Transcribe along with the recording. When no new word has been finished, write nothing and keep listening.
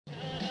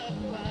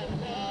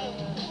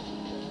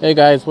Hey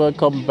guys,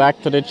 welcome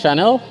back to the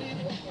channel.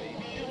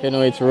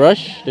 It's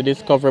Rush, the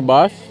Discover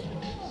Boss.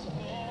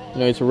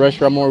 It's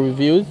Rush Ramon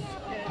Reviews.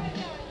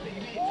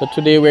 So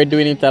today we're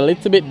doing it a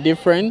little bit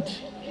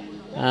different.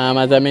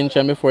 As I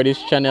mentioned before,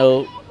 this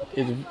channel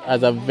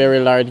has a very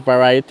large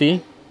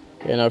variety,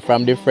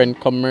 from different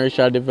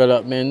commercial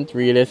development,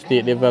 real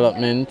estate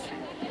development,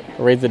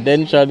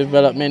 residential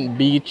development,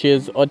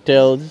 beaches,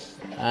 hotels,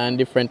 and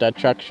different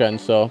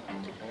attractions. So,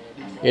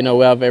 we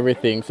have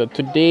everything. So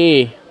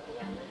today,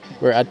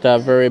 we're at a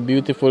very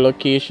beautiful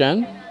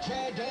location.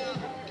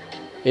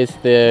 It's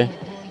the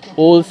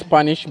Old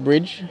Spanish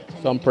Bridge.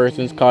 Some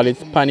persons call it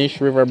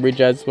Spanish River Bridge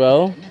as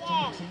well.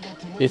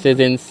 This is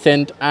in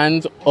St.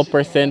 Anne's,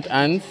 Upper St.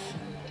 Anne's.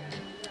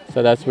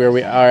 So that's where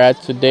we are at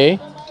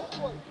today.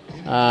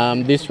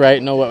 This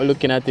right now, what we're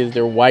looking at is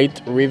the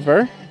White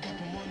River.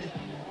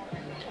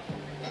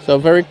 So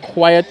very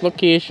quiet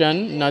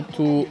location, not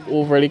too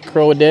overly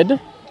crowded.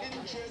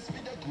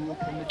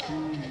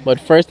 But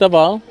first of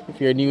all,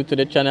 if you're new to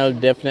the channel,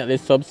 definitely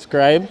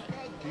subscribe.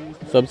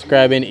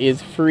 Subscribing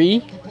is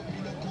free.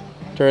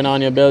 Turn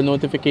on your bell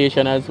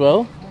notification as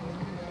well.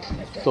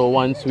 So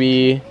once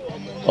we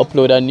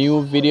upload a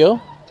new video,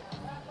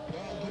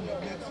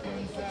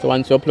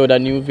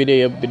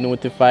 you'll be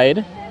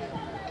notified.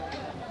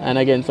 And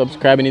again,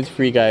 subscribing is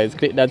free, guys.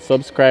 Click that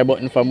subscribe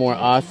button for more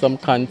awesome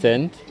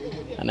content.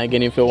 And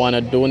again, if you want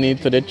to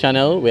donate to the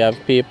channel, we have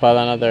PayPal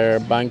and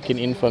other banking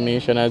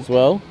information as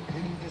well.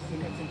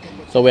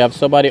 So we have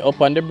somebody up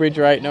on the bridge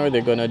right now.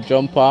 They're going to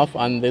jump off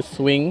on the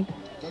swing.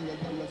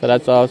 So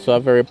that's also a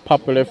very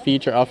popular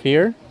feature of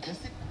here.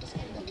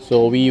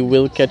 So we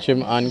will catch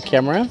him on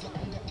camera.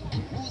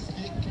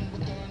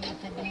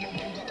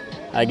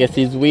 I guess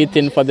he's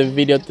waiting for the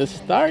video to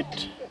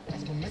start.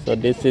 So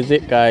this is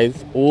it,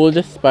 guys.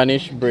 Old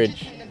Spanish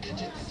Bridge,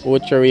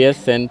 Ochoria,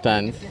 St.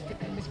 Anne's.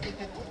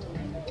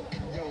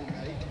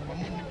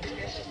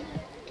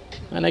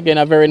 And again,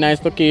 a very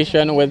nice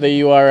location, whether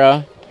you are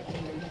a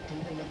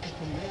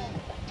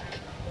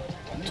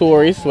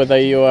tourist, whether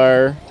you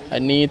are a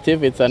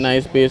native. It's a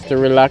nice place to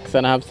relax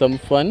and have some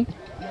fun.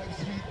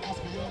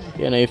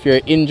 If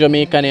you're in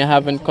Jamaica and you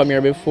haven't come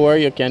here before,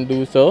 you can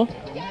do so.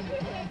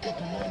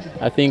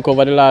 I think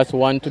over the last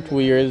 1 to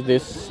 2 years,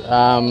 this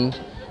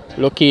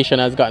location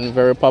has gotten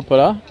very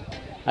popular.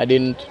 I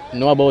didn't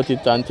know about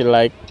it until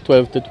like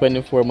 12 to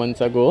 24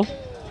 months ago.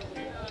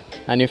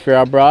 And if you're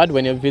abroad,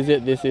 when you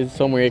visit, this is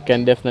somewhere you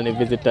can definitely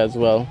visit as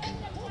well.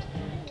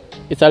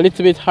 It's a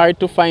little bit hard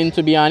to find,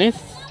 to be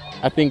honest.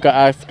 I think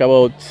I asked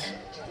about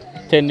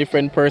 10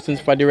 different persons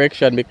for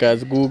direction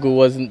because Google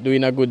wasn't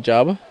doing a good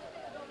job.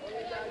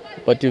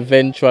 But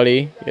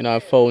eventually, I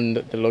found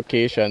the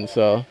location.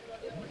 So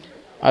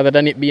other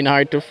than it being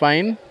hard to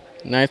find,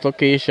 nice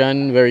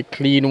location, very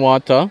clean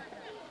water.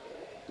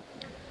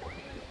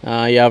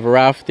 You have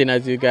rafting,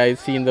 as you guys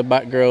see in the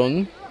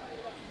background,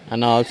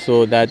 and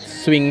also that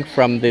swing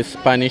from the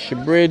Spanish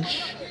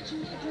Bridge.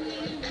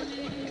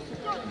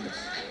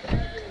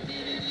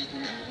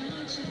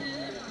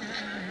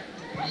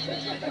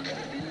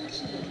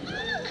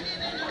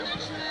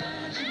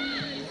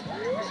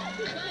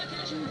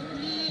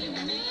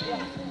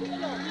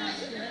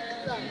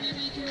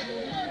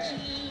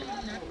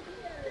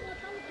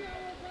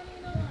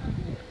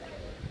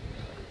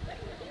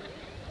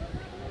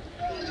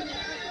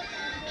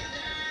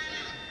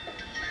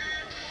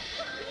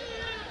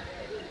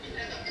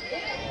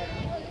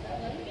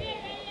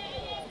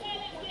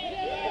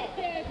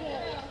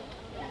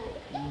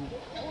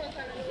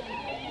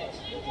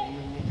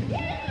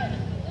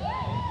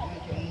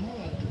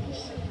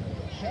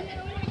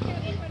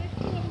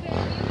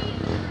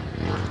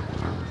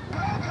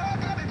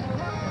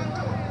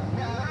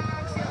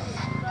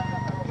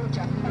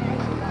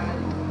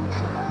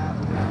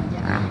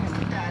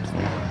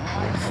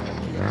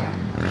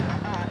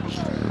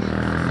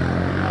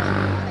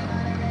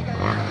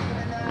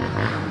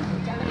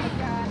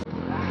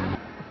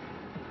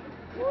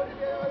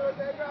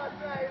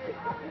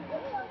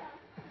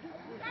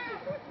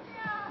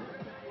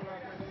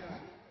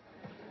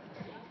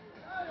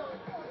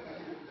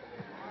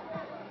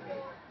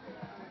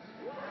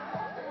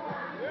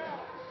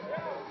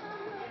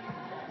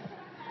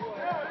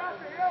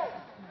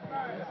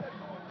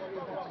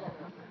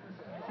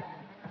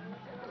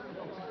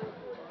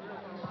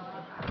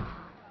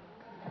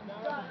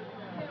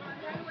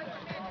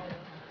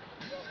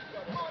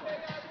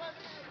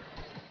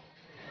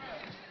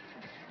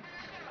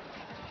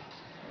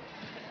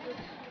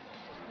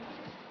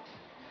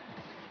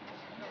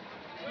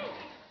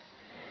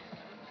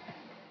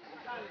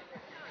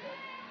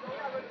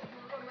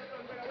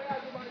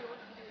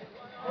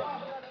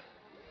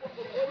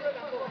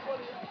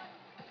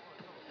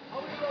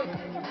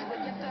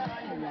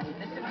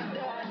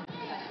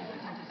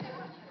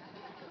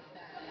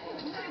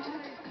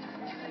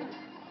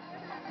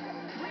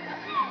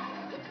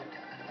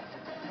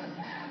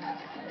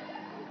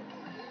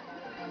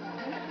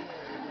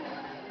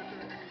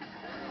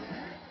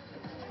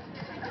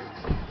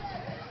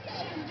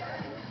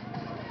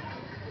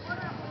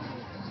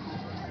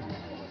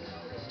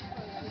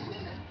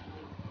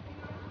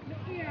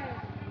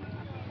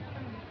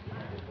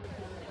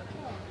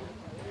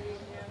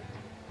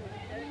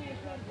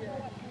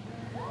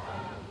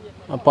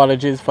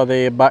 Apologies for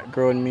the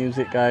background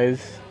music,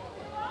 guys.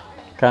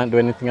 Can't do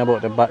anything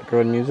about the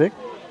background music.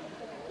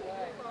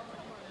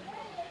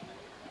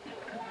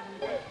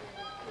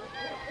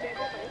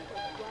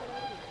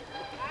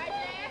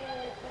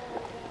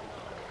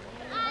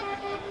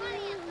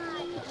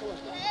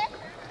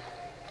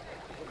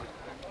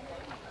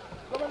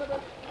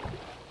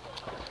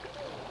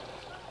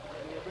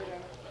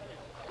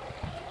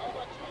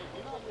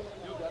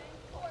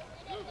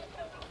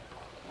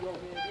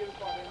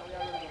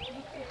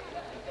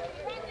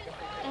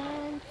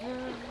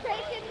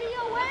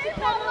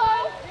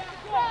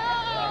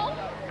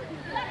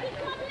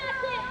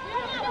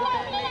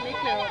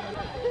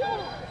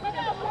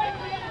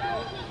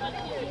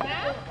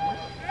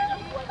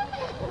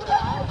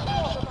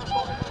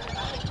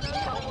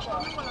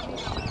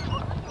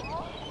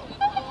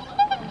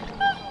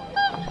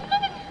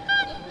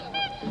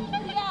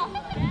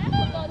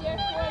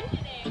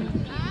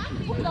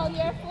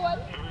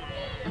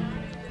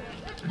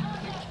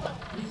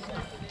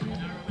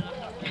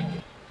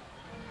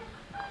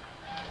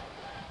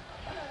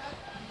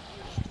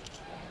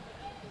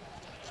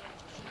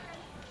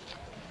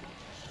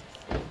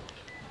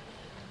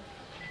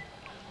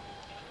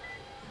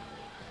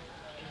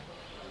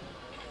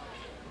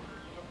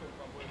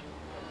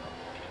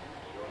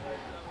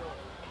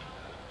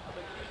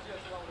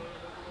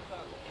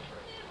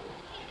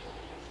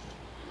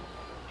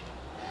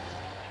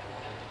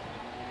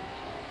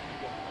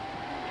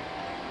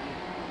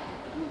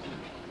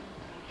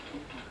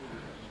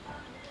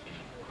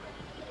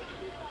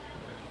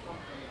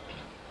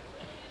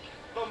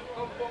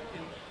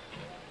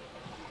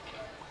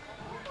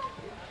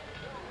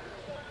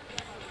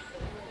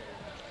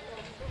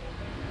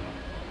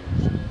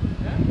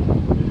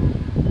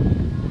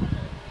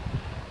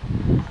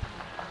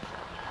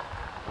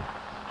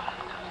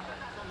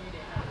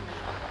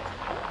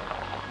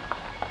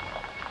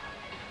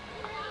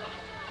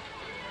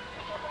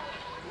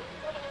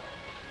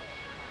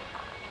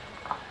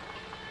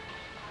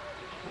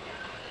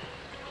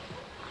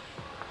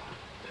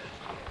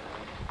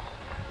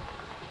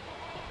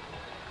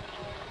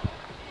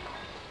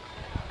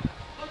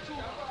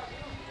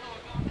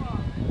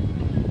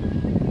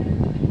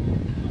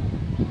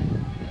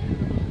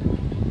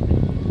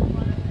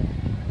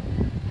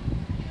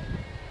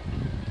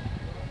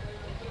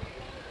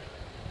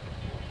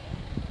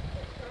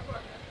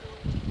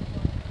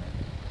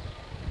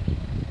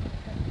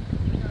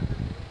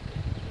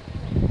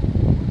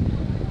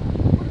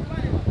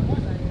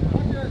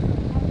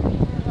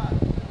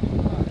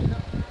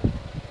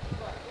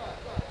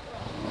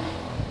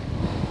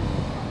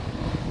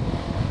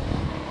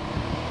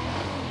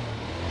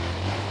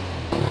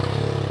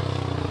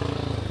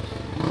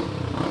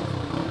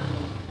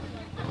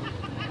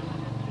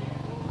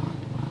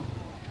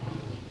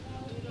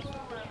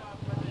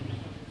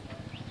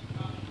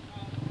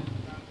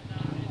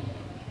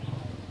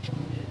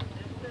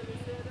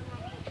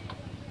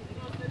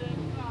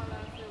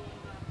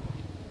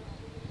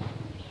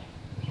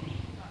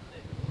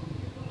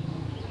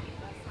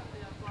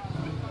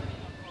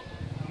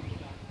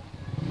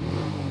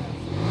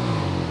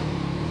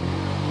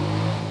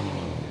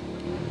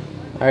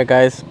 Alright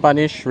guys,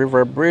 Spanish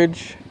River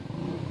Bridge,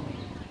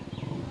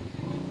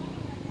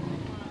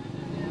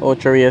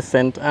 Ocheria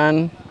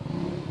St.Ann.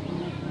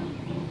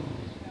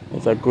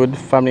 It's a good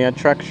family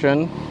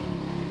attraction.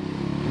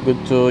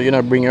 Good to, you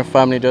know, bring your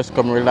family, just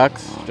come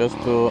relax, just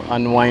to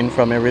unwind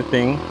from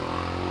everything.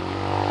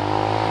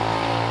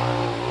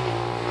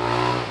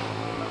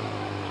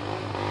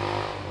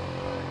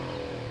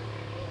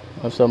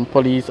 Have some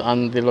police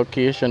on the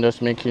location,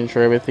 just making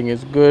sure everything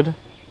is good.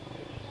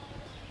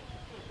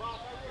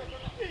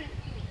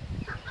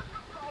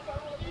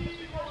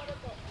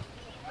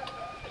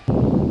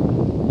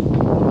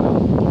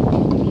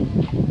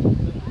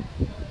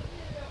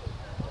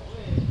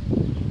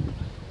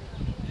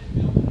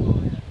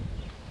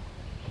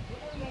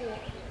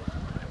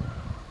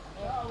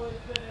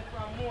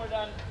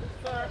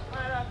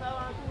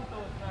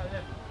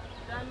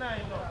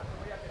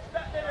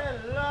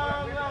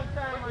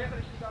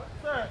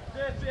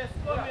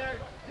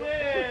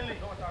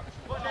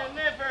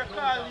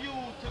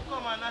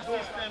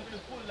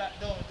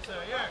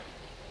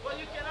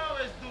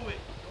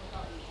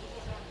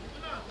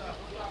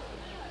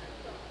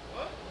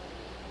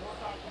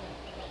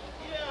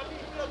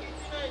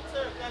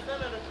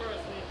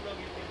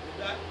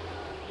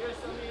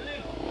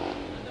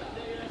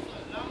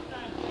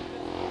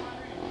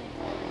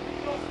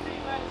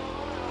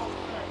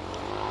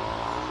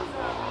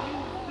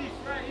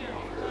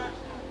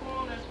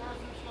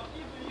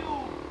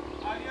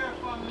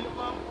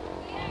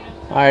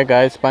 Alright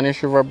guys,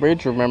 Spanish River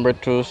Bridge, remember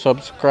to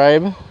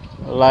subscribe,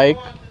 like,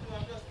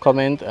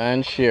 comment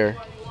and share,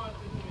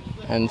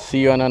 and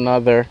see you on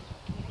another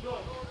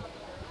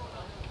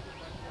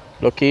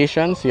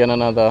location, see you on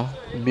another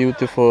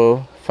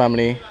beautiful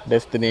family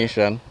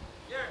destination.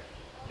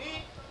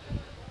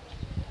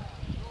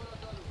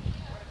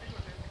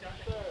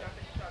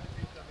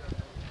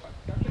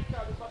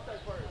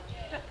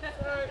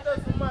 It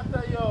doesn't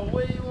matter, yo.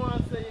 Where you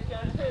want to say you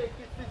can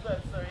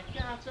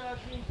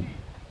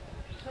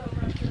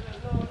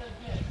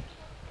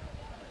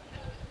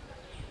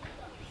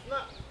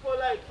not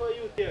polite for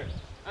you there.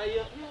 And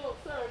you, no,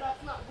 sir,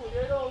 that's not good.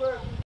 You don't work